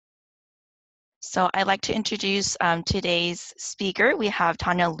So I'd like to introduce today's speaker. We have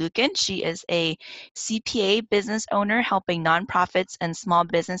Tanya Luken. She is a CPA business owner helping nonprofits and small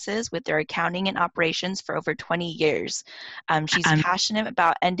businesses with their accounting and operations for over 20 years. She's passionate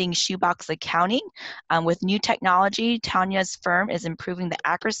about ending shoebox accounting. With new technology, Tanya's firm is improving the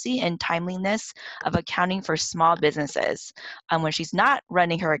accuracy and timeliness of accounting for small businesses. When she's not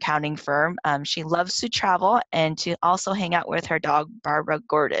running her accounting firm, she loves to travel and to also hang out with her dog, Barbara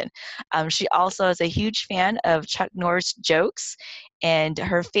Gordon. She also is a huge fan of Chuck Norris jokes, and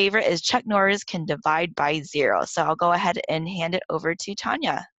her favorite is Chuck Norris can divide by zero. So I'll go ahead and hand it over to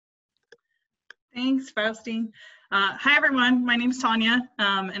Tanya. Thanks, Faustine. Hi, everyone. My name is Tanya,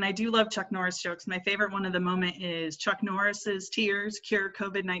 and I do love Chuck Norris jokes. My favorite one of the moment is Chuck Norris's tears cure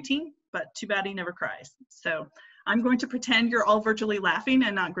COVID-19, but too bad he never cries. So I'm going to pretend you're all virtually laughing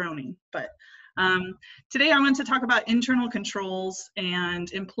and not groaning. But today I want to talk about internal controls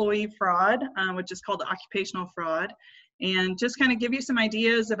and employee fraud, which is called occupational fraud, and just kind of give you some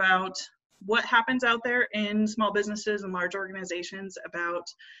ideas about what happens out there in small businesses and large organizations about,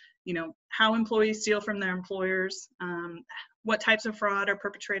 you know, how employees steal from their employers, what types of fraud are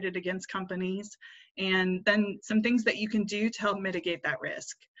perpetrated against companies, and then some things that you can do to help mitigate that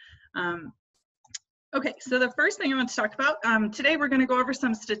risk. Okay, so the first thing I want to talk about, today we're going to go over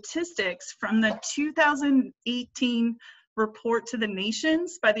some statistics from the 2018 report to the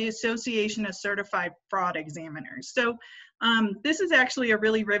nations by the Association of Certified Fraud Examiners. So this is actually a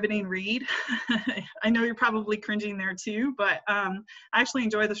really riveting read. I know you're probably cringing there too, but I actually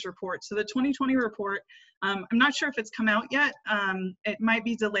enjoy this report. So the 2020 report, I'm not sure if it's come out yet. It might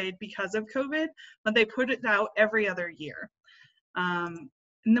be delayed because of COVID, but they put it out every other year.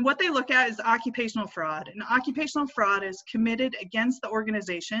 And then what they look at is occupational fraud. And occupational fraud is committed against the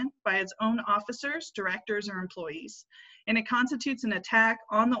organization by its own officers, directors, or employees. And it constitutes an attack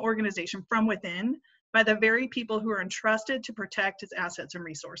on the organization from within by the very people who are entrusted to protect its assets and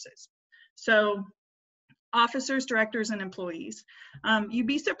resources. So officers, directors, and employees. You'd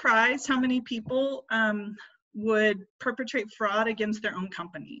be surprised how many people would perpetrate fraud against their own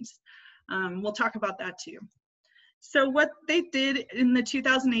companies. We'll talk about that too. So what they did in the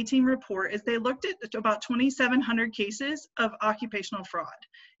 2018 report is they looked at about 2,700 cases of occupational fraud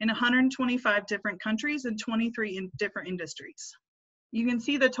in 125 different countries and 23 in different industries. You can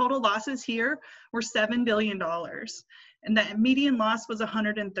see the total losses here were $7 billion, and that median loss was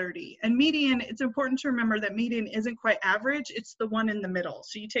 130. And median, it's important to remember that median isn't quite average, it's the one in the middle.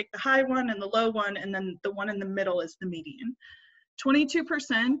 So you take the high one and the low one, and then the one in the middle is the median.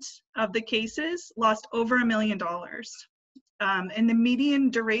 22% of the cases lost over $1 million. And the median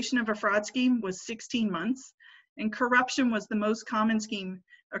duration of a fraud scheme was 16 months. And corruption was the most common scheme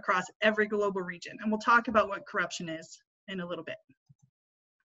across every global region. And we'll talk about what corruption is in a little bit.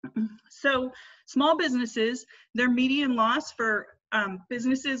 So small businesses, their median loss for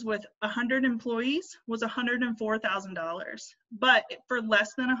businesses with 100 employees was $104,000. But for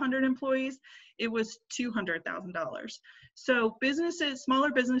less than 100 employees, it was $200,000. So businesses,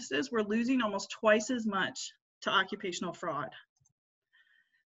 smaller businesses were losing almost twice as much to occupational fraud.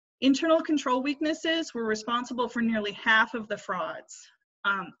 Internal control weaknesses were responsible for nearly half of the frauds.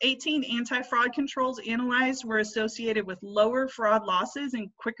 18 anti-fraud controls analyzed were associated with lower fraud losses and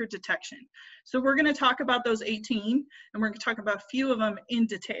quicker detection. So we're going to talk about those 18, and we're going to talk about a few of them in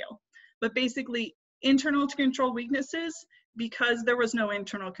detail. But basically, internal control weaknesses, because there was no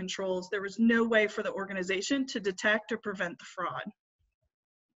internal controls, there was no way for the organization to detect or prevent the fraud.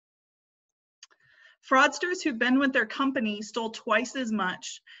 Fraudsters who've been with their company stole twice as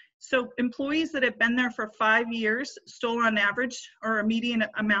much. So employees that have been there for 5 years stole on average or a median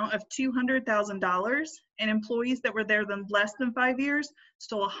amount of $200,000, and employees that were there less than 5 years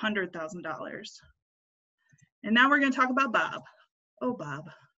stole $100,000. And now we're going to talk about Bob. Oh, Bob.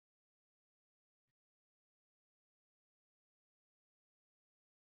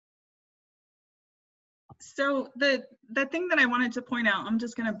 So the thing that I wanted to point out, I'm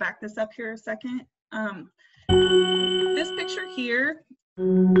just going to back this up here a second. This picture here,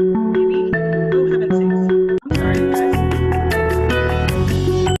 maybe, oh heaven's sakes, I'm sorry guys.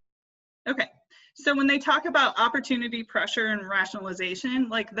 Okay, so when they talk about opportunity, pressure, and rationalization,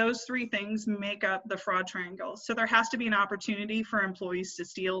 like those three things make up the fraud triangle. So there has to be an opportunity for employees to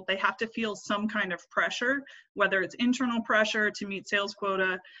steal. They have to feel some kind of pressure, whether it's internal pressure to meet sales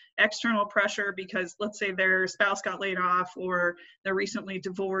quota, external pressure because let's say their spouse got laid off, or they're recently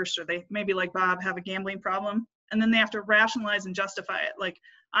divorced, or they maybe like Bob have a gambling problem. And then they have to rationalize and justify it. Like,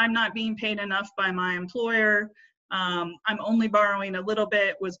 I'm not being paid enough by my employer. I'm only borrowing a little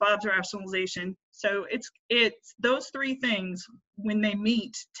bit was Bob's rationalization. So it's those three things, when they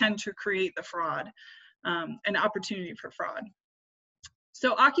meet, tend to create the fraud, an opportunity for fraud.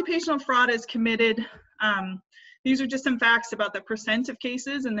 So occupational fraud is committed. These are just some facts about the percent of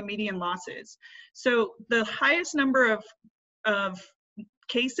cases and the median losses. So the highest number of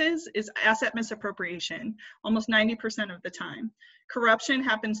cases is asset misappropriation, almost 90% of the time. Corruption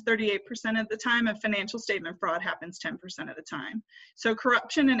happens 38% of the time, and financial statement fraud happens 10% of the time. So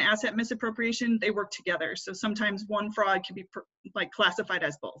corruption and asset misappropriation, they work together. So sometimes one fraud can be classified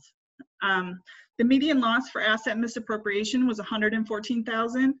as both. The median loss for asset misappropriation was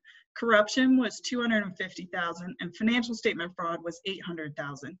 $114,000, corruption was $250,000, and financial statement fraud was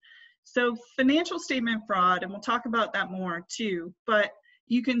 $800,000. So financial statement fraud, and we'll talk about that more too, but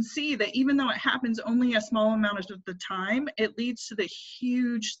you can see that even though it happens only a small amount of the time, it leads to the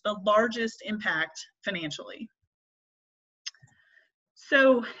largest impact financially.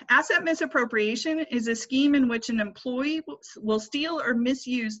 So asset misappropriation is a scheme in which an employee will steal or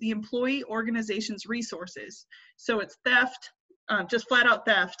misuse the employee organization's resources. So it's theft, just flat out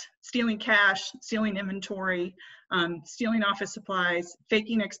theft, stealing cash, stealing inventory, stealing office supplies,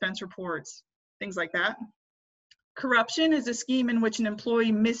 faking expense reports, things like that. Corruption is a scheme in which an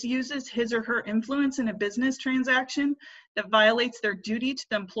employee misuses his or her influence in a business transaction that violates their duty to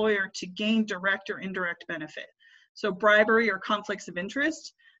the employer to gain direct or indirect benefit. So bribery or conflicts of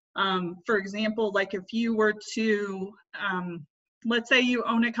interest. For example, like if you were to, let's say you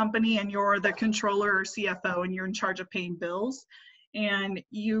own a company and you're the controller or CFO and you're in charge of paying bills, and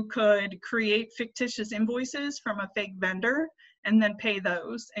you could create fictitious invoices from a fake vendor and then pay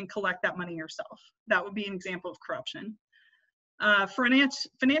those and collect that money yourself. That would be an example of corruption.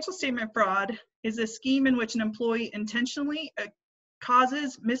 Financial statement fraud is a scheme in which an employee intentionally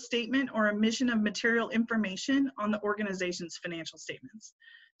causes misstatement or omission of material information on the organization's financial statements.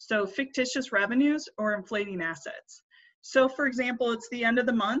 So fictitious revenues or inflating assets. So for example, it's the end of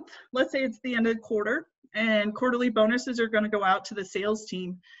the month. Let's say it's the end of the quarter, and quarterly bonuses are going to go out to the sales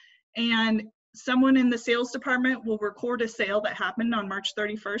team. And someone in the sales department will record a sale that happened on March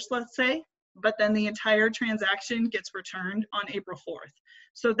 31st, let's say, but then the entire transaction gets returned on April 4th.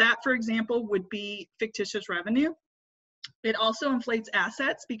 So that, for example, would be fictitious revenue. It also inflates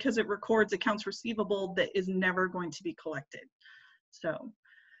assets because it records accounts receivable that is never going to be collected. So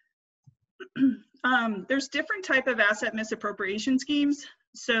there's different type of asset misappropriation schemes.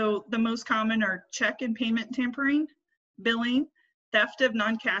 So the most common are check and payment tampering, billing, theft of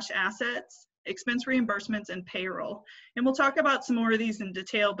non-cash assets, expense reimbursements, and payroll. And we'll talk about some more of these in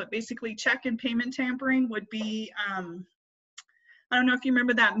detail, but basically check and payment tampering would be, I don't know if you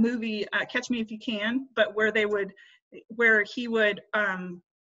remember that movie, Catch Me If You Can, but where he would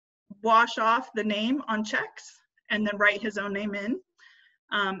wash off the name on checks and then write his own name in.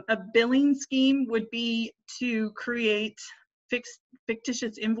 A billing scheme would be to create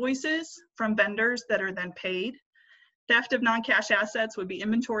fictitious invoices from vendors that are then paid. Theft of non-cash assets would be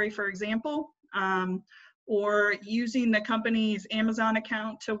inventory, for example, or using the company's Amazon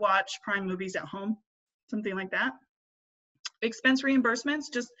account to watch Prime movies at home, something like that. Expense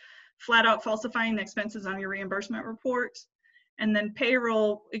reimbursements, just flat out falsifying the expenses on your reimbursement report. And then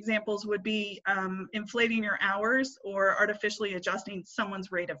payroll examples would be inflating your hours or artificially adjusting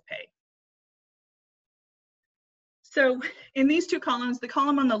someone's rate of pay. So in these two columns, the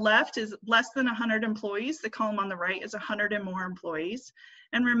column on the left is less than 100 employees. The column on the right is 100 and more employees.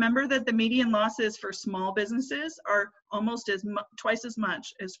 And remember that the median losses for small businesses are almost twice as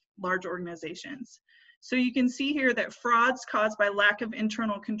much as large organizations. So you can see here that frauds caused by lack of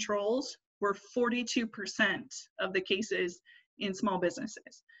internal controls were 42% of the cases in small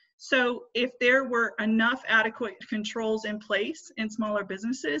businesses. So if there were enough adequate controls in place in smaller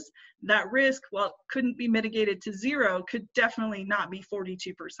businesses, that risk, while it couldn't be mitigated to zero, could definitely not be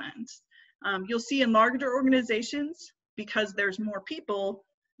 42%. You'll see in larger organizations, because there's more people,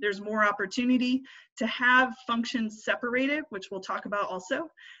 there's more opportunity to have functions separated, which we'll talk about also,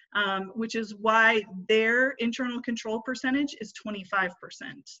 which is why their internal control percentage is 25%.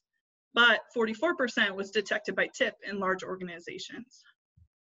 But 44% was detected by tip in large organizations.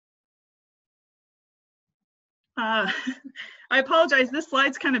 I apologize, this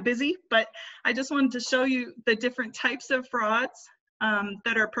slide's kind of busy, but I just wanted to show you the different types of frauds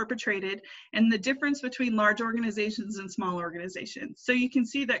that are perpetrated and the difference between large organizations and small organizations. So you can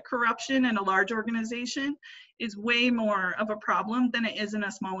see that corruption in a large organization is way more of a problem than it is in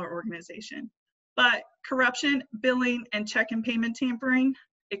a smaller organization. But corruption, billing, and check and payment tampering,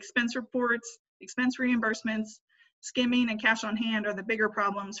 expense reports, expense reimbursements, skimming, and cash on hand are the bigger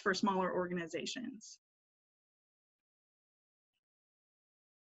problems for smaller organizations.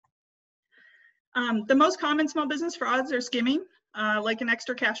 The most common small business frauds are skimming, like an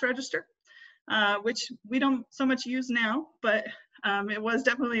extra cash register, which we don't so much use now, but it was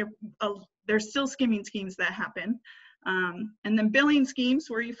definitely there's still skimming schemes that happen. And then billing schemes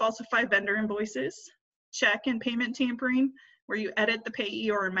where you falsify vendor invoices, check and payment tampering where you edit the payee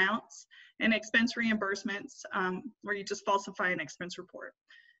or amounts, and expense reimbursements where you just falsify an expense report.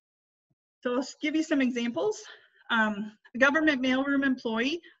 So I'll give you some examples. A government mailroom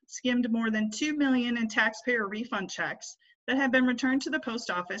employee skimmed more than $2 million in taxpayer refund checks that had been returned to the post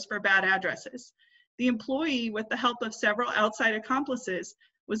office for bad addresses. The employee, with the help of several outside accomplices,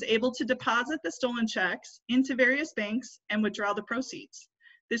 was able to deposit the stolen checks into various banks and withdraw the proceeds.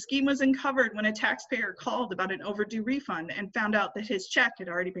 The scheme was uncovered when a taxpayer called about an overdue refund and found out that his check had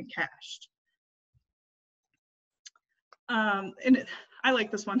already been cashed. And I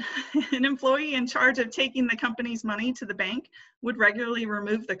like this one. An employee in charge of taking the company's money to the bank would regularly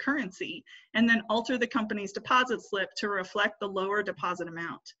remove the currency and then alter the company's deposit slip to reflect the lower deposit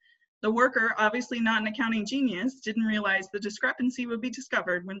amount. The worker, obviously not an accounting genius, didn't realize the discrepancy would be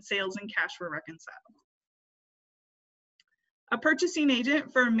discovered when sales and cash were reconciled. A purchasing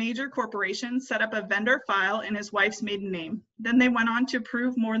agent for a major corporation set up a vendor file in his wife's maiden name. Then they went on to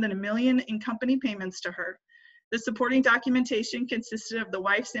approve more than $1 million in company payments to her. The supporting documentation consisted of the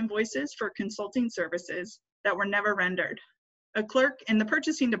wife's invoices for consulting services that were never rendered. A clerk in the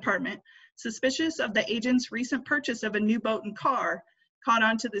purchasing department, suspicious of the agent's recent purchase of a new boat and car, caught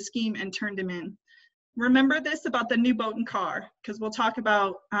on to the scheme and turned him in. Remember this about the new boat and car, because we'll talk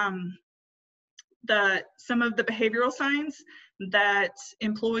about some of the behavioral signs that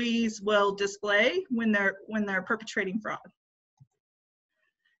employees will display when they're perpetrating fraud.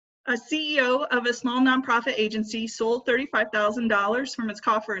 A CEO of a small nonprofit agency sold $35,000 from its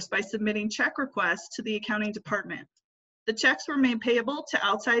coffers by submitting check requests to the accounting department. The checks were made payable to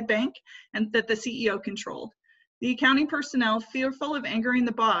outside bank and that the CEO controlled. The accounting personnel, fearful of angering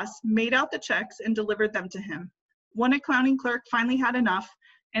the boss, made out the checks and delivered them to him. One accounting clerk finally had enough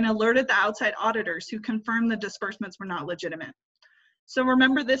and alerted the outside auditors, who confirmed the disbursements were not legitimate. So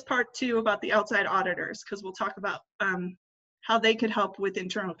remember this part too about the outside auditors, because we'll talk about how they could help with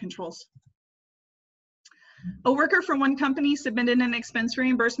internal controls. A worker for one company submitted an expense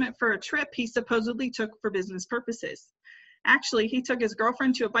reimbursement for a trip he supposedly took for business purposes. Actually, he took his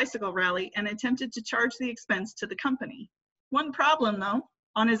girlfriend to a bicycle rally and attempted to charge the expense to the company. One problem though,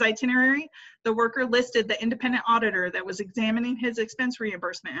 on his itinerary, the worker listed the independent auditor that was examining his expense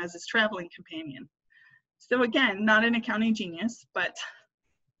reimbursement as his traveling companion. So again, not an accounting genius, but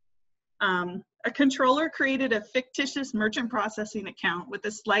a controller created a fictitious merchant processing account with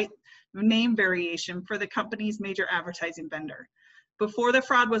a slight name variation for the company's major advertising vendor. Before the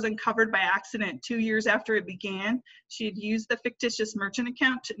fraud was uncovered by accident 2 years after it began, she had used the fictitious merchant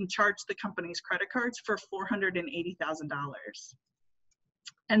account and charged the company's credit cards for $480,000.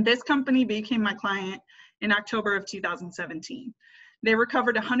 And this company became my client in October of 2017. They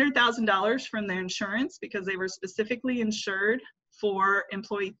recovered $100,000 from their insurance because they were specifically insured for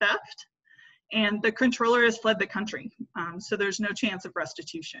employee theft. And the controller has fled the country, so there's no chance of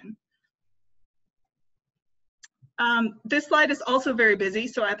restitution. This slide is also very busy,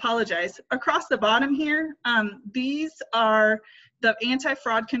 so I apologize. Across the bottom here, these are the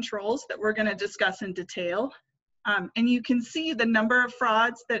anti-fraud controls that we're going to discuss in detail. And you can see the number of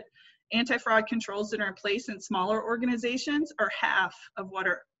frauds that anti-fraud controls that are in place in smaller organizations are half of what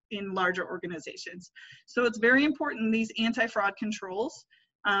are in larger organizations. So it's very important, these anti-fraud controls,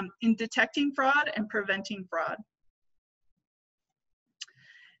 in detecting fraud and preventing fraud.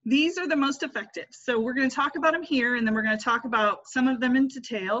 These are the most effective. So we're going to talk about them here, and then we're going to talk about some of them in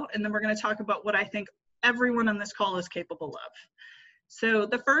detail, and then we're going to talk about what I think everyone on this call is capable of. So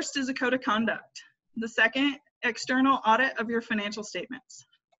the first is a code of conduct. The second, external audit of your financial statements.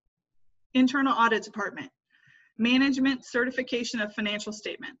 Internal audit department. Management certification of financial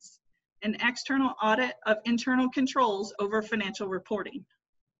statements. An external audit of internal controls over financial reporting.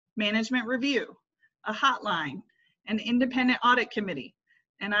 Management review, a hotline, an independent audit committee.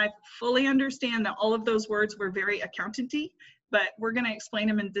 And I fully understand that all of those words were very accountant-y, but we're going to explain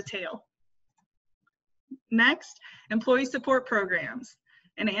them in detail. Next, employee support programs,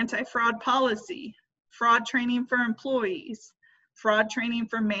 an anti-fraud policy, fraud training for employees, fraud training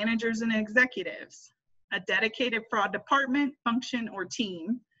for managers and executives, a dedicated fraud department, function, or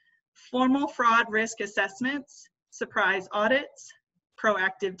team, formal fraud risk assessments, surprise audits,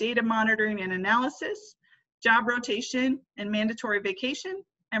 proactive data monitoring and analysis, job rotation and mandatory vacation,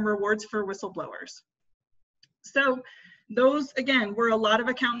 and rewards for whistleblowers. So Those, again, were a lot of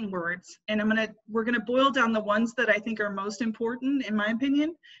accountant words, and we're gonna boil down the ones that I think are most important, in my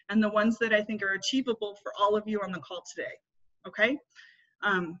opinion, and the ones that I think are achievable for all of you on the call today, okay?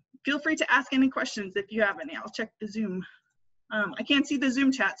 Feel free to ask any questions if you have any. I'll check the Zoom. I can't see the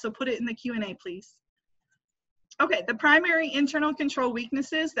Zoom chat, so put it in the Q&A, please. Okay, the primary internal control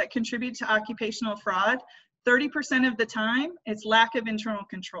weaknesses that contribute to occupational fraud, 30% of the time, it's lack of internal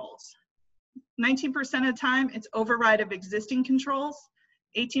controls. 19% of the time, it's override of existing controls.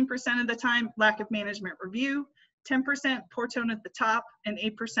 18% of the time, lack of management review. 10% poor tone at the top, and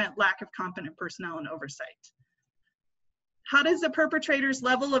 8% lack of competent personnel and oversight. How does the perpetrator's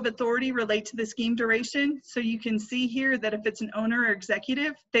level of authority relate to the scheme duration? So you can see here that if it's an owner or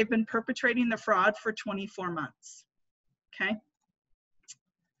executive, they've been perpetrating the fraud for 24 months, okay?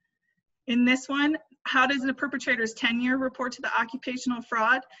 In this one, how does the perpetrator's tenure report to the occupational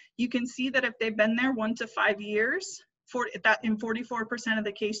fraud? You can see that if they've been there 1 to 5 years, in 44% of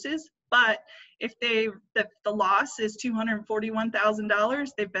the cases, but if the loss is $241,000,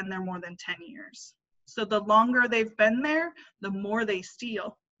 they've been there more than 10 years. So the longer they've been there, the more they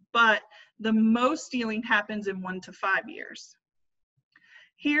steal. But the most stealing happens in 1 to 5 years.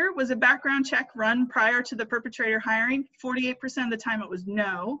 Here was a background check run prior to the perpetrator hiring. 48% of the time it was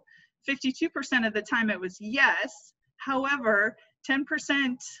no. 52% of the time it was yes. However,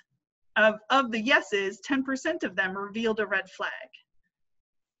 10% of the yeses, 10% of them revealed a red flag.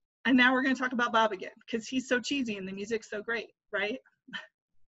 And now we're going to talk about Bob again, because he's so cheesy and the music's so great, right?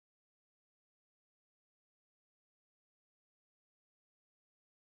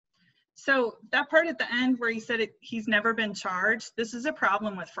 So that part at the end where he said he's never been charged, this is a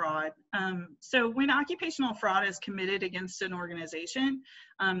problem with fraud. So when occupational fraud is committed against an organization,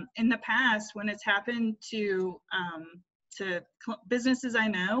 in the past, when it's happened to businesses I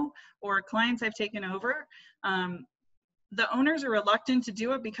know or clients I've taken over, the owners are reluctant to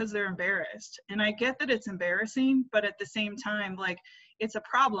do it because they're embarrassed. And I get that it's embarrassing, but at the same time, like, it's a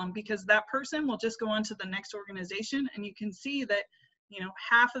problem because that person will just go on to the next organization, and you can see that, you know,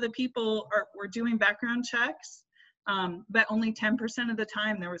 half of the people were doing background checks, but only 10% of the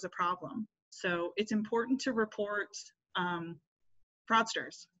time there was a problem. So it's important to report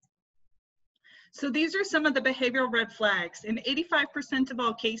fraudsters. So these are some of the behavioral red flags. In 85% of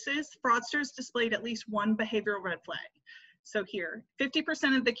all cases, fraudsters displayed at least one behavioral red flag. So here,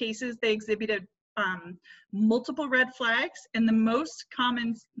 50% of the cases, they exhibited multiple red flags, and the most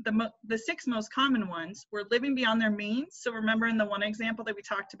common, the 6 most common ones were living beyond their means. So remember in the one example that we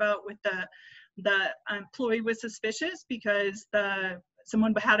talked about with the employee was suspicious because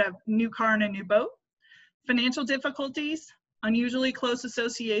someone had a new car and a new boat. Financial difficulties, unusually close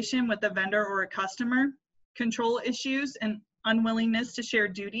association with a vendor or a customer, control issues and unwillingness to share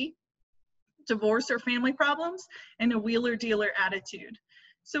duty, divorce or family problems, and a wheeler-dealer attitude.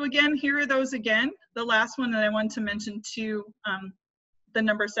 So again, here are those again. The last one that I want to mention too, the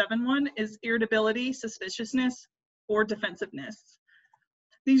number 7 one, is irritability, suspiciousness, or defensiveness.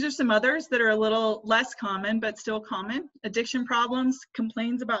 These are some others that are a little less common, but still common. Addiction problems,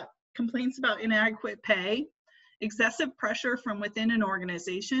 complaints about inadequate pay, excessive pressure from within an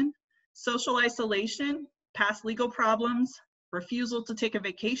organization, social isolation, past legal problems, refusal to take a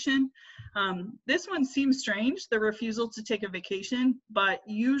vacation. This one seems strange, the refusal to take a vacation, but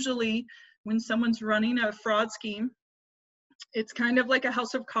usually when someone's running a fraud scheme, it's kind of like a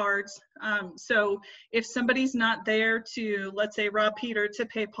house of cards. So if somebody's not there to, let's say, rob Peter to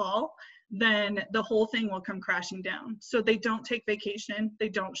pay Paul, then the whole thing will come crashing down. So they don't take vacation, they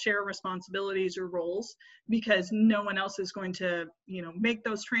don't share responsibilities or roles because no one else is going to, you know, make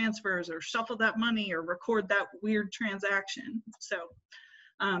those transfers or shuffle that money or record that weird transaction. So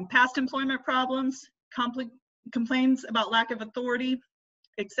past employment problems, complaints about lack of authority,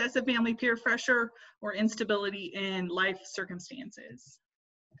 excessive family peer pressure, or instability in life circumstances.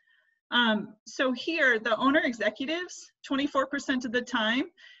 So here, the owner executives, 24% of the time,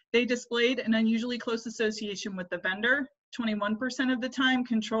 they displayed an unusually close association with the vendor. 21% of the time,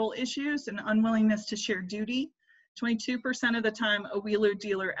 control issues and unwillingness to share duty. 22% of the time, a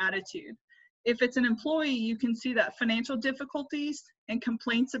wheeler-dealer attitude. If it's an employee, you can see that financial difficulties and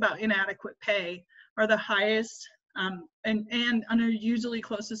complaints about inadequate pay are the highest, and unusually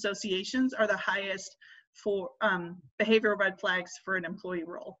close associations are the highest for behavioral red flags for an employee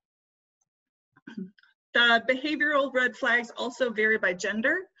role. The behavioral red flags also vary by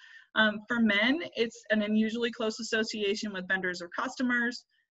gender. For men, it's an unusually close association with vendors or customers,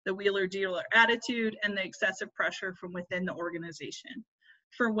 the wheeler-dealer attitude, and the excessive pressure from within the organization.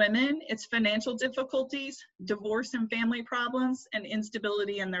 For women, it's financial difficulties, divorce and family problems, and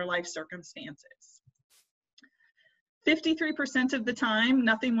instability in their life circumstances. 53% of the time,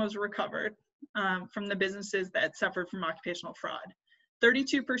 nothing was recovered from the businesses that suffered from occupational fraud.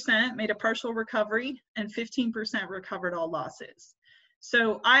 32% made a partial recovery, and 15% recovered all losses.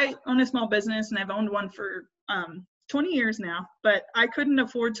 So I own a small business, and I've owned one for 20 years now, but I couldn't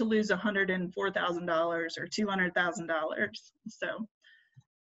afford to lose $104,000 or $200,000. So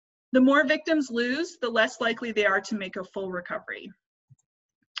the more victims lose, the less likely they are to make a full recovery.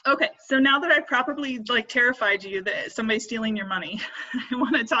 Okay, so now that I've properly terrified you that somebody's stealing your money, I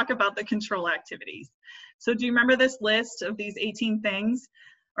want to talk about the control activities. So do you remember this list of these 18 things?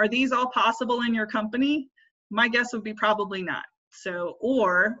 Are these all possible in your company? My guess would be probably not. So,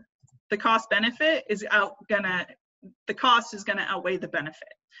 or the cost benefit is the cost is gonna outweigh the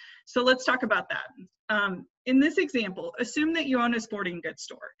benefit. So let's talk about that. In this example, assume that you own a sporting goods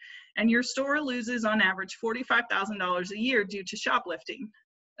store and your store loses on average $45,000 a year due to shoplifting.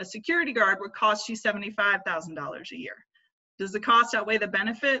 A security guard would cost you $75,000 a year. Does the cost outweigh the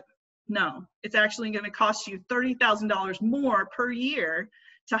benefit? No, it's actually going to cost you $30,000 more per year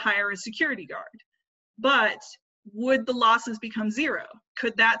to hire a security guard. But would the losses become zero?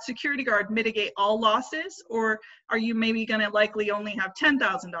 Could that security guard mitigate all losses, or are you maybe going to likely only have $10,000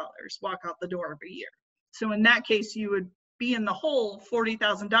 walk out the door every year? So in that case, you would be in the hole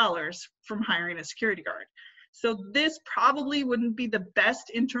 $40,000 from hiring a security guard. So this probably wouldn't be the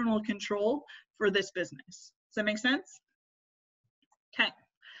best internal control for this business. Does that make sense? Okay.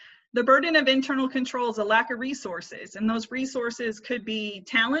 The burden of internal control is a lack of resources, and those resources could be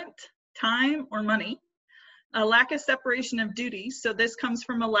talent, time, or money. A lack of separation of duties. So this comes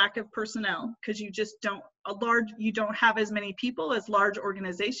from a lack of personnel, because you just don't have as many people as large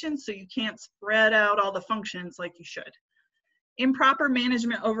organizations, so you can't spread out all the functions like you should. Improper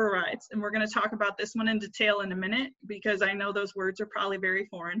management overrides, and we're going to talk about this one in detail in a minute because I know those words are probably very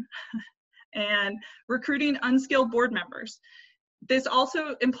foreign. And recruiting unskilled board members. This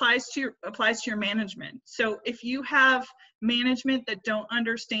also applies to your management. So if you have management that don't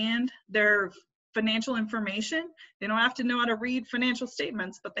understand their financial information, they don't have to know how to read financial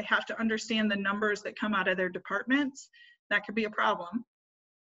statements, but they have to understand the numbers that come out of their departments. That could be a problem.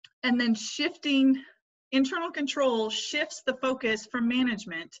 And then internal control shifts the focus from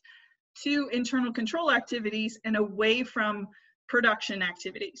management to internal control activities and away from production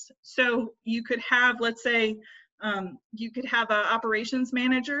activities. So you could have, let's say, you could have an operations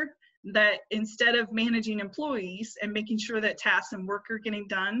manager that instead of managing employees and making sure that tasks and work are getting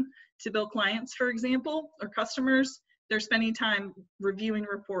done to bill clients, for example, or customers, they're spending time reviewing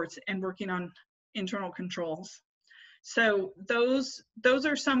reports and working on internal controls. So those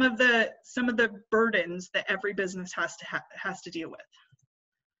are some of the burdens that every business has to deal with.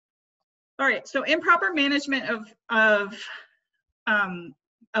 All right, so improper management of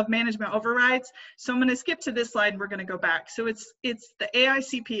management overrides. So I'm going to skip to this slide and we're going to go back. So it's the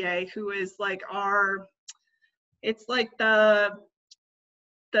AICPA, who is like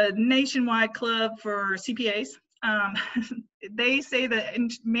the nationwide club for CPAs. They say that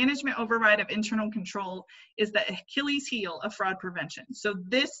management override of internal control is the Achilles heel of fraud prevention. So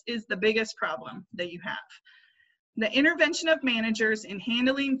this is the biggest problem that you have. The intervention of managers in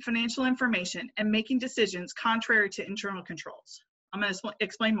handling financial information and making decisions contrary to internal controls. I'm going to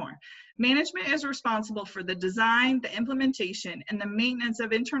explain more. Management is responsible for the design, the implementation, and the maintenance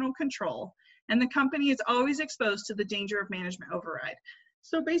of internal control, and the company is always exposed to the danger of management override.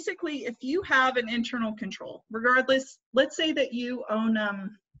 So basically, if you have an internal control, regardless, let's say that you own,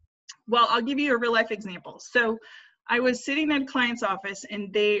 well, I'll give you a real life example. So I was sitting in a client's office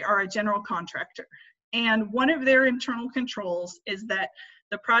and they are a general contractor. And one of their internal controls is that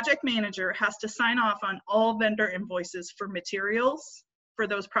the project manager has to sign off on all vendor invoices for materials for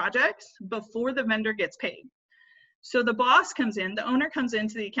those projects before the vendor gets paid. So the boss comes in, the owner comes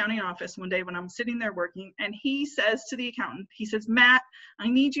into the accounting office one day when I'm sitting there working, and he says to the accountant, he says, Matt, I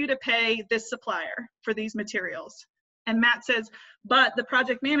need you to pay this supplier for these materials. And Matt says, but the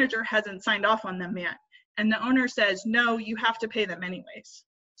project manager hasn't signed off on them yet. And the owner says, no, you have to pay them anyways.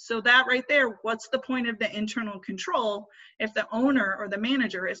 So that right there, what's the point of the internal control if the owner or the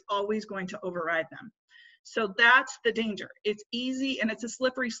manager is always going to override them? So that's the danger. It's easy and it's a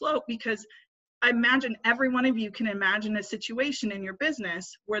slippery slope, because I imagine every one of you can imagine a situation in your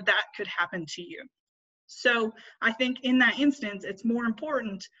business where that could happen to you. So I think in that instance, it's more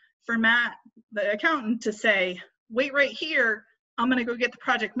important for Matt, the accountant, to say, wait right here, I'm going to go get the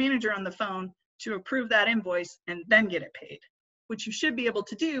project manager on the phone to approve that invoice and then get it paid, which you should be able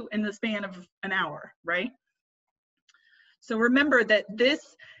to do in the span of an hour, right? So remember that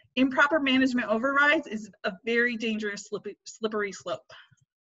this improper management overrides is a very dangerous slippery slope.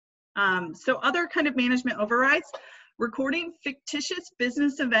 So other kind of management overrides, recording fictitious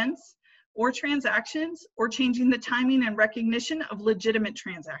business events or transactions, or changing the timing and recognition of legitimate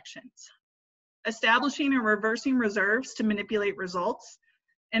transactions, establishing or reversing reserves to manipulate results,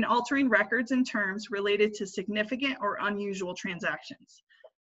 and altering records and terms related to significant or unusual transactions.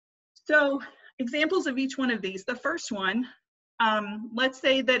 So examples of each one of these. The first one, let's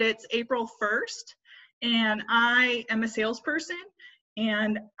say that it's April 1st and I am a salesperson,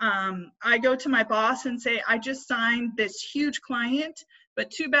 and I go to my boss and say, I just signed this huge client, but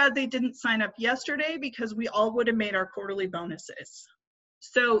too bad they didn't sign up yesterday because we all would have made our quarterly bonuses.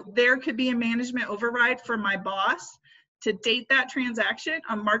 So there could be a management override for my boss to date that transaction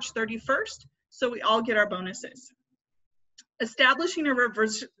on March 31st, so we all get our bonuses. Establishing or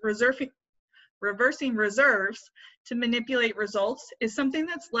reversing reserves to manipulate results is something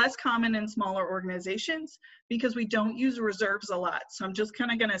that's less common in smaller organizations because we don't use reserves a lot. So I'm just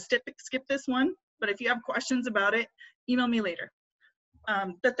kind of going to skip this one, but if you have questions about it, email me later.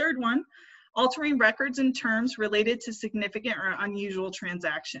 The third one, altering records and terms related to significant or unusual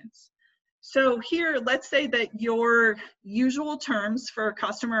transactions. So here, let's say that your usual terms for a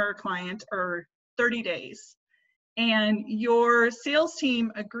customer or client are 30 days. And your sales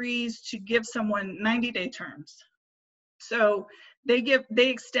team agrees to give someone 90-day terms. So they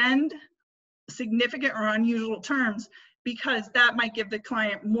extend significant or unusual terms because that might give the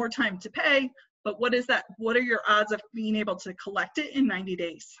client more time to pay, but what are your odds of being able to collect it in 90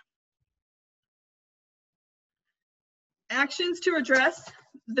 days? Actions to address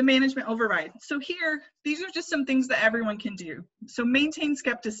the management override. So here, these are just some things that everyone can do. So maintain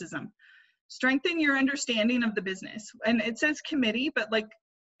skepticism. Strengthen your understanding of the business. And it says committee, but like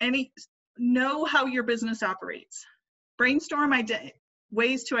know how your business operates. Brainstorm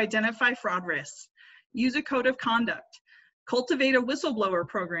ways to identify fraud risks. Use a code of conduct. Cultivate a whistleblower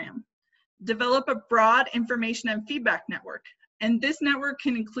program. Develop a broad information and feedback network. And this network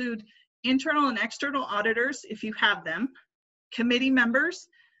can include internal and external auditors, if you have them, committee members,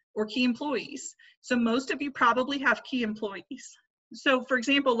 or key employees. So most of you probably have key employees. So for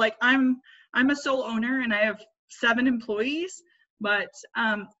example, like I'm a sole owner and I have 7 employees, but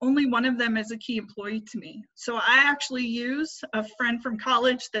only one of them is a key employee to me. So I actually use a friend from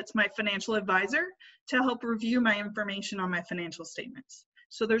college that's my financial advisor to help review my information on my financial statements.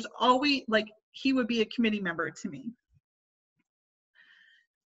 So there's always, like, he would be a committee member to me.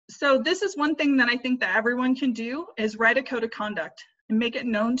 So this is one thing that I think that everyone can do is write a code of conduct and make it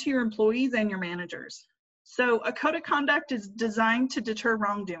known to your employees and your managers. So a code of conduct is designed to deter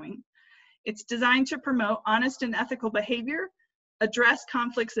wrongdoing. It's designed to promote honest and ethical behavior, address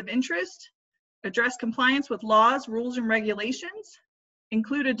conflicts of interest, address compliance with laws, rules, and regulations,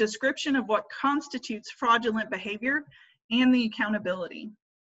 include a description of what constitutes fraudulent behavior, and the accountability.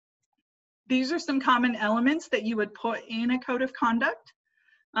 These are some common elements that you would put in a code of conduct.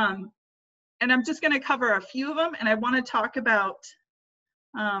 And I'm just going to cover a few of them, and I want to talk about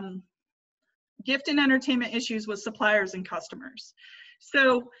gift and entertainment issues with suppliers and customers.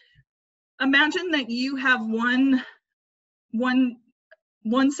 So imagine that you have one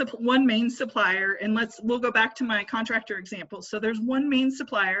main supplier, and we'll go back to my contractor example. So there's one main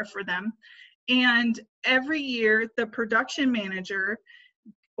supplier for them, and every year the production manager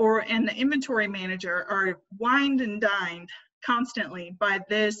and the inventory manager are wined and dined constantly by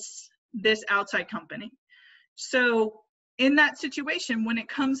this outside company. So in that situation, when it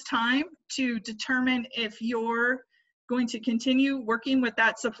comes time to determine if you're going to continue working with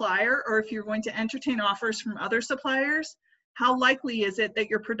that supplier or if you're going to entertain offers from other suppliers, how likely is it that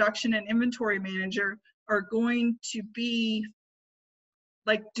your production and inventory manager are going to be,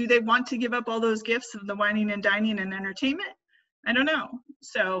 like, do they want to give up all those gifts of the wining and dining and entertainment? I don't know.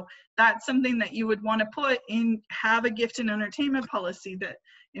 So that's something that you would want to put in, have a gift and entertainment policy that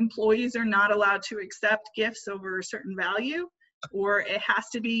employees are not allowed to accept gifts over a certain value, or it has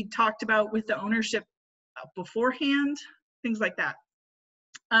to be talked about with the ownership beforehand, things like that.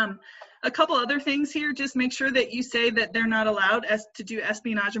 A couple other things here, just make sure that you say that they're not allowed to do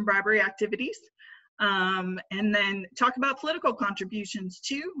espionage and bribery activities. And then talk about political contributions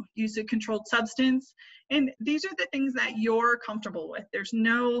too, use a controlled substance. And these are the things that you're comfortable with. There's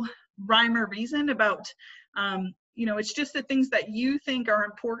no rhyme or reason about, it's just the things that you think are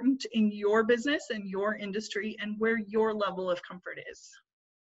important in your business and your industry and where your level of comfort is.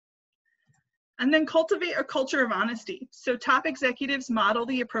 And then cultivate a culture of honesty. So top executives model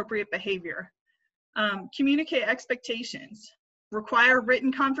the appropriate behavior. Communicate expectations. Require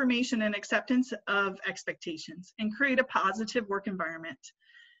written confirmation and acceptance of expectations, and create a positive work environment.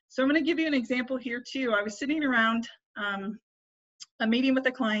 So I'm going to give you an example here too. I was sitting around a meeting with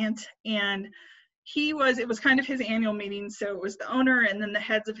a client, and it was kind of his annual meeting, so it was the owner and then the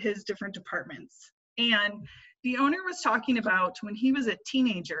heads of his different departments. And the owner was talking about when he was a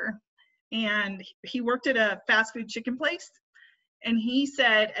teenager and he worked at a fast food chicken place. And he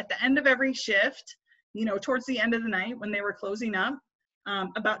said at the end of every shift, you know, towards the end of the night when they were closing up,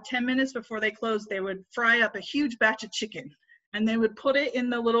 about 10 minutes before they closed, they would fry up a huge batch of chicken and they would put it in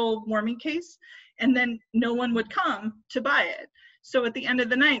the little warming case, and then no one would come to buy it. So at the end of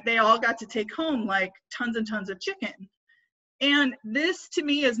the night, they all got to take home like tons and tons of chicken. And this to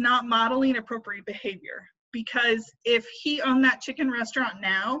me is not modeling appropriate behavior, because if he owned that chicken restaurant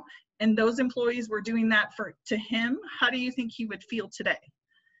now and those employees were doing that to him, how do you think he would feel today?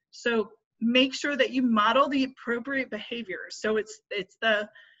 So make sure that you model the appropriate behavior. So it's the,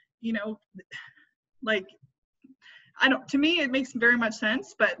 you know, like, to me, it makes very much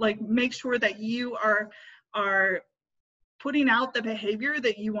sense, but like, make sure that you are putting out the behavior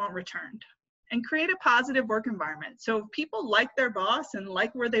that you want returned, and create a positive work environment. So if people like their boss and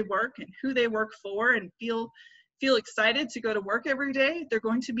like where they work and who they work for and feel excited to go to work every day, they're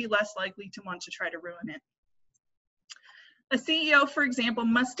going to be less likely to want to try to ruin it. A CEO, for example,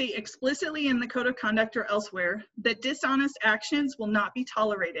 must state explicitly in the code of conduct or elsewhere that dishonest actions will not be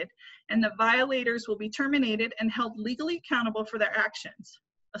tolerated and that violators will be terminated and held legally accountable for their actions.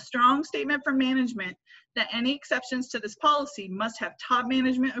 A strong statement from management that any exceptions to this policy must have top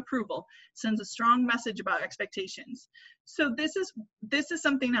management approval sends a strong message about expectations. So this is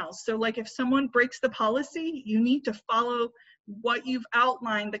something else. So like if someone breaks the policy, you need to follow what you've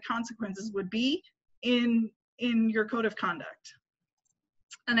outlined the consequences would be in your code of conduct.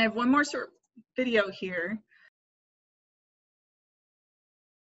 And I have one more video here.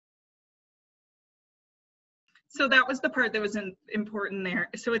 So that was the part that was important there.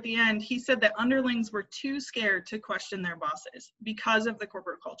 So at the end, he said that underlings were too scared to question their bosses because of the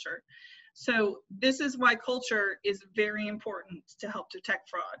corporate culture. So this is why culture is very important to help detect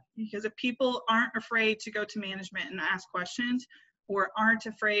fraud, because if people aren't afraid to go to management and ask questions, or aren't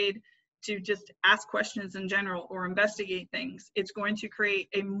afraid to just ask questions in general or investigate things, it's going to create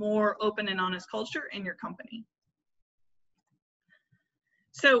a more open and honest culture in your company.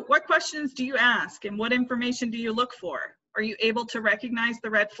 So what questions do you ask and what information do you look for? Are you able to recognize the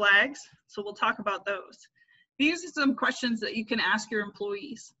red flags? So we'll talk about those. These are some questions that you can ask your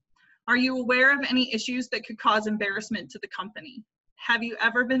employees. Are you aware of any issues that could cause embarrassment to the company? Have you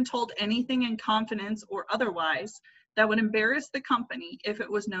ever been told anything in confidence or otherwise that would embarrass the company if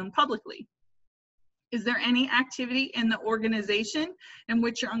it was known publicly? Is there any activity in the organization in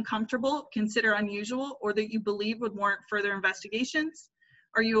which you're uncomfortable, consider unusual, or that you believe would warrant further investigations?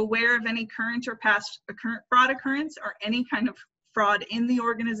 Are you aware of any current or past fraud occurrence or any kind of fraud in the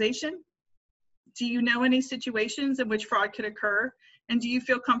organization? Do you know any situations in which fraud could occur? And do you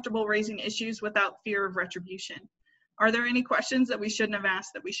feel comfortable raising issues without fear of retribution? Are there any questions that we shouldn't have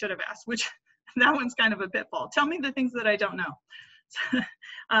asked that we should have asked? Which that one's kind of a pitfall. Tell me the things that I don't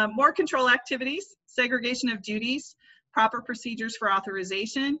know. More control activities, segregation of duties, proper procedures for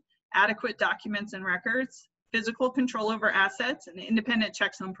authorization, adequate documents and records, physical control over assets, and independent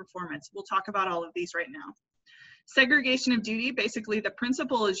checks on performance. We'll talk about all of these right now. Segregation of duty, basically the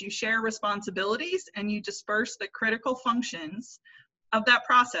principle is you share responsibilities and you disperse the critical functions of that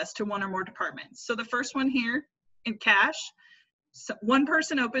process to one or more departments. So the first one here in cash, so one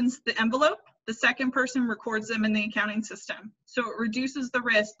person opens the envelope, the second person records them in the accounting system. So it reduces the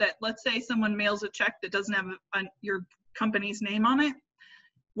risk that, let's say someone mails a check that doesn't have your company's name on it.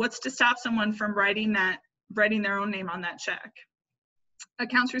 What's to stop someone from writing their own name on that check?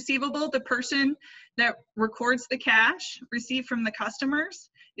 Accounts receivable, the person that records the cash received from the customers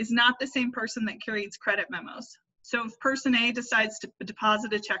is not the same person that carries credit memos. So if person A decides to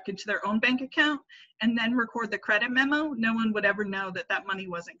deposit a check into their own bank account and then record the credit memo, no one would ever know that that money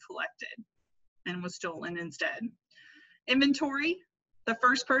wasn't collected and was stolen instead. Inventory, the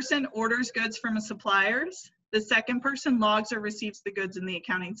first person orders goods from a suppliers, the second person logs or receives the goods in the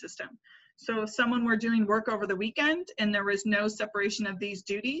accounting system. So if someone were doing work over the weekend and there was no separation of these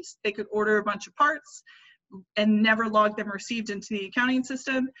duties, they could order a bunch of parts and never log them received into the accounting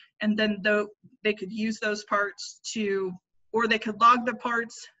system, and then they could use those parts or they could log the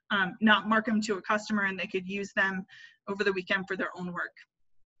parts, not mark them to a customer, and they could use them over the weekend for their own work.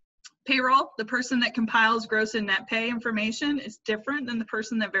 Payroll, the person that compiles gross and net pay information is different than the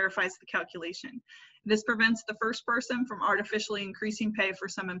person that verifies the calculation. This prevents the first person from artificially increasing pay for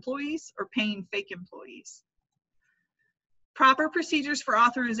some employees or paying fake employees. Proper procedures for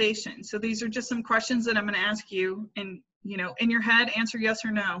authorization. So these are just some questions that I'm going to ask you, and in your head, answer yes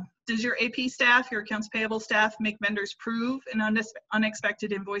or no. Does your AP staff, your accounts payable staff, make vendors prove an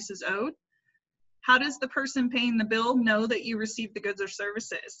unexpected invoice is owed? How does the person paying the bill know that you received the goods or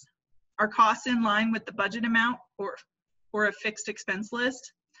services? Are costs in line with the budget amount or a fixed expense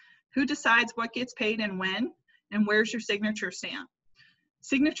list? Who decides what gets paid and when? And where's your signature stamp?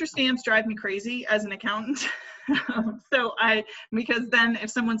 Signature stamps drive me crazy as an accountant. Because then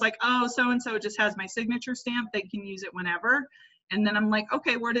if someone's like, oh, so-and-so just has my signature stamp, they can use it whenever. And then I'm like,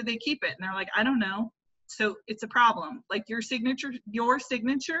 okay, where do they keep it? And they're like, I don't know. So it's a problem. Like your signature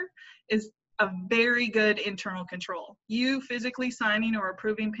is a very good internal control. You physically signing or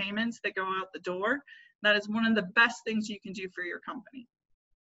approving payments that go out the door, that is one of the best things you can do for your company.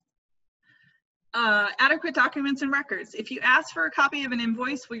 Adequate documents and records. If you ask for a copy of an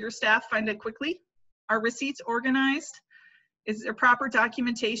invoice, will your staff find it quickly? Are receipts organized? Is there proper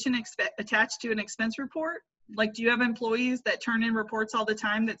documentation attached to an expense report? Like, do you have employees that turn in reports all the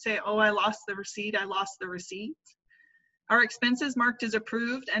time that say, oh, I lost the receipt, I lost the receipt? Are expenses marked as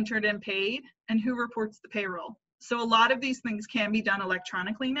approved, entered, and paid? And who reports the payroll? So a lot of these things can be done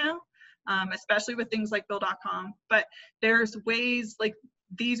electronically now, especially with things like bill.com. But there's ways, like,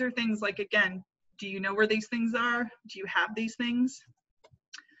 these are things like, again, do you know where these things are? Do you have these things?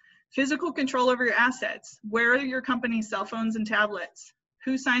 Physical control over your assets. Where are your company's cell phones and tablets?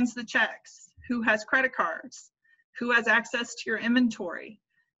 Who signs the checks? Who has credit cards? Who has access to your inventory?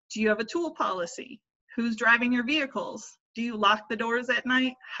 Do you have a tool policy? Who's driving your vehicles? Do you lock the doors at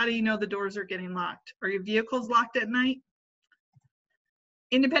night? How do you know the doors are getting locked? Are your vehicles locked at night?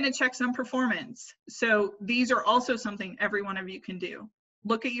 Independent checks on performance. So these are also something every one of you can do.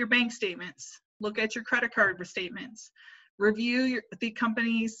 Look at your bank statements. Look at your credit card statements. Review the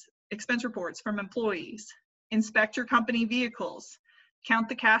company's expense reports from employees. Inspect your company vehicles. Count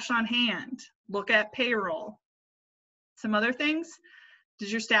the cash on hand. Look at payroll. Some other things.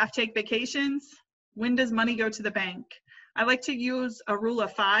 Does your staff take vacations? When does money go to the bank? I like to use a rule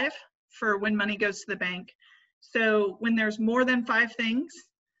of 5 for when money goes to the bank. So when there's more than 5 things,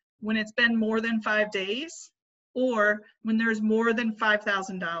 when it's been more than 5 days, or when there's more than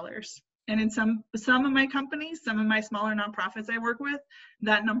 $5,000. And in some of my companies, some of my smaller nonprofits I work with,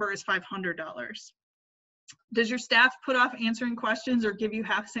 that number is $500. Does your staff put off answering questions or give you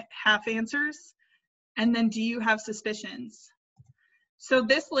half answers? And then do you have suspicions? So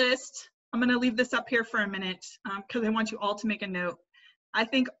this list, I'm going to leave this up here for a minute because I want you all to make a note. I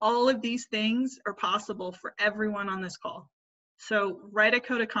think all of these things are possible for everyone on this call. So write a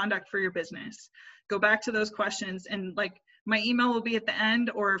code of conduct for your business. Go back to those questions, and like my email will be at the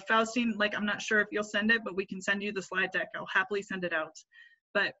end, or Faustine, like I'm not sure if you'll send it, but we can send you the slide deck. I'll happily send it out.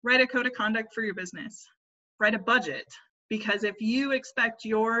 But write a code of conduct for your business. Write a budget, because if you expect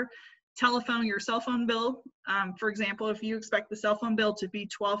your cell phone bill, for example, if you expect the cell phone bill to be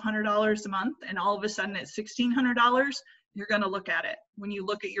 $1,200 a month and all of a sudden it's $1,600, you're going to look at it when you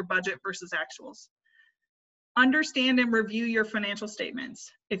look at your budget versus actuals. Understand and review your financial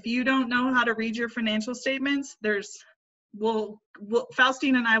statements. If you don't know how to read your financial statements,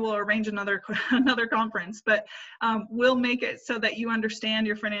 Faustine and I will arrange another conference, but we'll make it so that you understand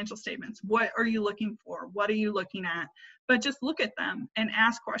your financial statements. What are you looking for? What are you looking at? But just look at them and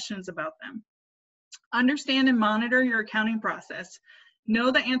ask questions about them. Understand and monitor your accounting process.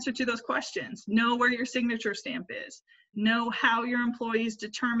 Know the answer to those questions. Know where your signature stamp is. Know how your employees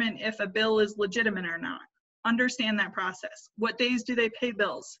determine if a bill is legitimate or not. Understand that process. What days do they pay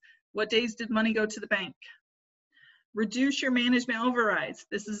bills? What days did money go to the bank? Reduce your management overrides.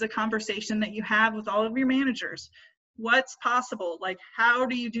 This is a conversation that you have with all of your managers. What's possible? Like, how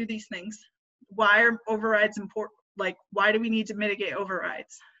do you do these things? Why are overrides important? Like, why do we need to mitigate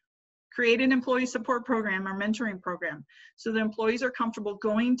overrides? Create an employee support program or mentoring program so the employees are comfortable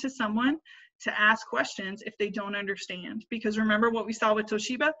going to someone to ask questions if they don't understand. Because remember what we saw with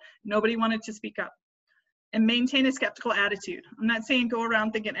Toshiba? Nobody wanted to speak up. And maintain a skeptical attitude. I'm not saying go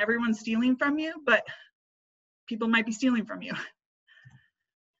around thinking everyone's stealing from you, but people might be stealing from you.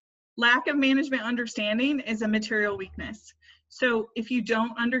 Lack of management understanding is a material weakness. So if you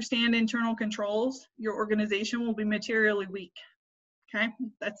don't understand internal controls, your organization will be materially weak. Okay,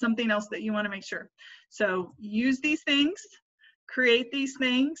 that's something else that you want to make sure. So use these things, create these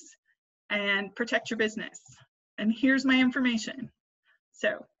things, and protect your business. And here's my information.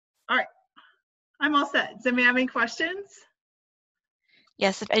 So, all right, I'm all set. Does anybody have any questions?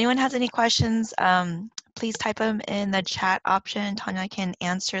 Yes, if anyone has any questions, please type them in the chat option. Tanya can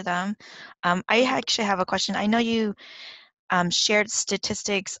answer them. I actually have a question. I know you shared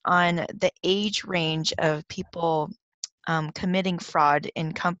statistics on the age range of people committing fraud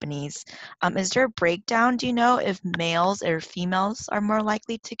in companies. Is there a breakdown? Do you know if males or females are more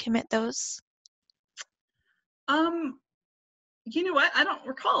likely to commit those? You know what? I don't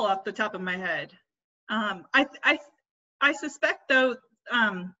recall off the top of my head. I suspect though,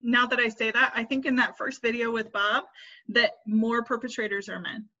 now that I say that, I think in that first video with Bob, that more perpetrators are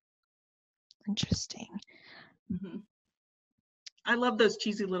men. Interesting. Mm-hmm. I love those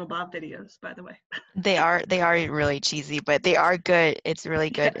cheesy little Bob videos, by the way. They are really cheesy, but they are good. It's really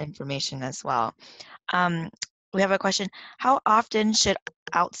good information as well. We have a question. How often should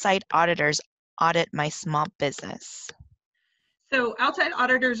outside auditors audit my small business? So outside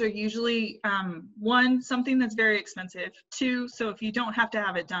auditors are usually, one, something that's very expensive. Two, so if you don't have to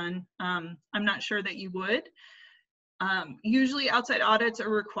have it done, I'm not sure that you would. Usually outside audits are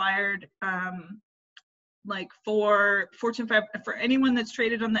required, like for Fortune 5, for anyone that's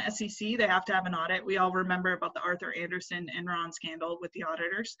traded on the SEC, they have to have an audit. We all remember about the Arthur Andersen Enron scandal with the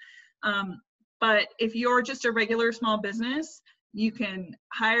auditors. But if you're just a regular small business, you can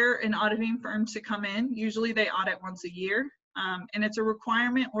hire an auditing firm to come in. Usually they audit once a year. And it's a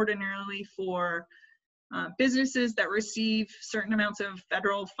requirement ordinarily for businesses that receive certain amounts of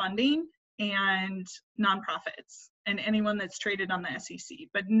federal funding and nonprofits and anyone that's traded on the SEC,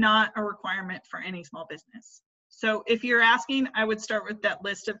 but not a requirement for any small business. So if you're asking, I would start with that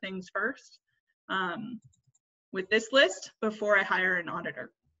list of things first, with this list before I hire an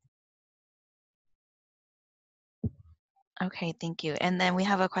auditor. Okay, thank you. And then we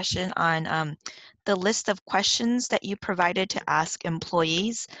have a question on the list of questions that you provided to ask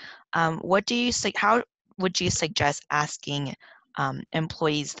employees. How would you suggest asking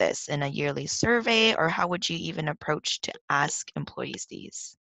employees this in a yearly survey, or how would you even approach to ask employees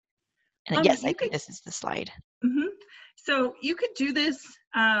these? And yes, I think this is the slide. Mm-hmm. So you could do this,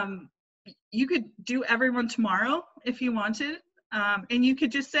 you could do everyone tomorrow if you wanted. And you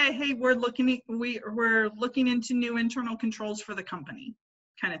could just say, hey, we're looking into new internal controls for the company,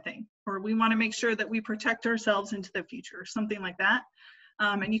 kind of thing. Or we want to make sure that we protect ourselves into the future, something like that.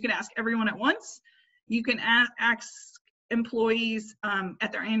 And you can ask everyone at once. You can ask employees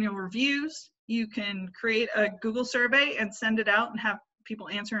at their annual reviews. You can create a Google survey and send it out and have people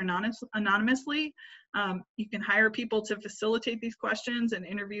answer anonymously. You can hire people to facilitate these questions and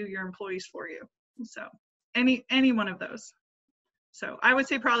interview your employees for you. So any one of those. So I would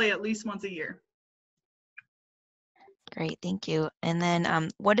say probably at least once a year. Great, thank you. And then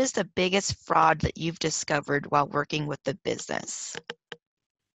what is the biggest fraud that you've discovered while working with the business?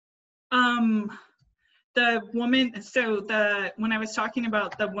 The woman, when I was talking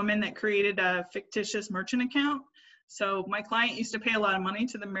about the woman that created a fictitious merchant account, so my client used to pay a lot of money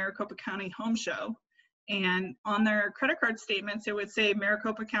to the Maricopa County Home Show, and on their credit card statements, it would say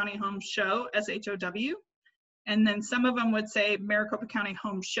Maricopa County Home Show, SHOW, and then some of them would say Maricopa County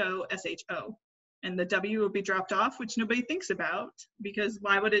Home Show, SHO, and the W would be dropped off, which nobody thinks about, because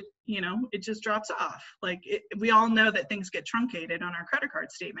why would it, it just drops off. Like, we all know that things get truncated on our credit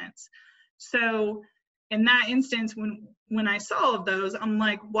card statements. So in that instance, when I saw all of those, I'm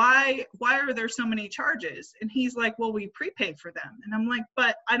like, why are there so many charges? And he's like, well, we prepaid for them. And I'm like,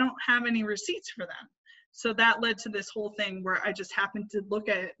 but I don't have any receipts for them. So that led to this whole thing where I just happened to look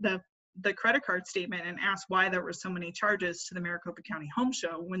at the credit card statement and ask why there were so many charges to the Maricopa County Home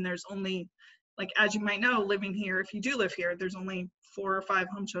Show when there's only, like, as you might know, living here, if you do live here, there's only 4 or 5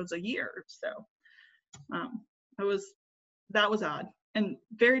 home shows a year. So that was odd and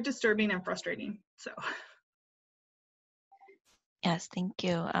very disturbing and frustrating. So. Yes, thank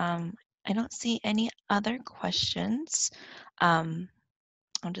you. I don't see any other questions. I'll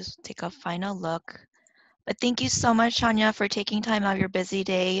just take a final look. But thank you so much, Tanya, for taking time out of your busy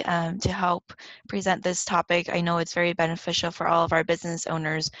day to help present this topic. I know it's very beneficial for all of our business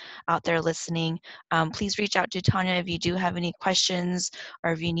owners out there listening. Please reach out to Tanya if you do have any questions,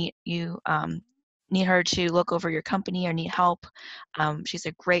 or if you need her to look over your company or need help. She's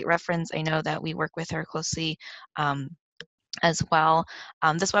a great reference. I know that we work with her closely as well.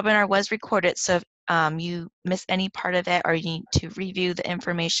 This webinar was recorded, so if you miss any part of it or you need to review the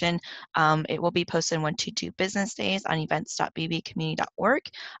information, it will be posted in 1 to 2 business days on events.bbcommunity.org.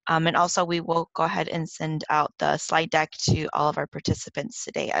 And also we will go ahead and send out the slide deck to all of our participants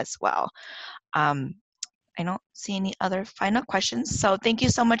today as well. I don't see any other final questions. So thank you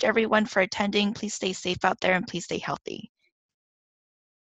so much, everyone, for attending. Please stay safe out there and please stay healthy.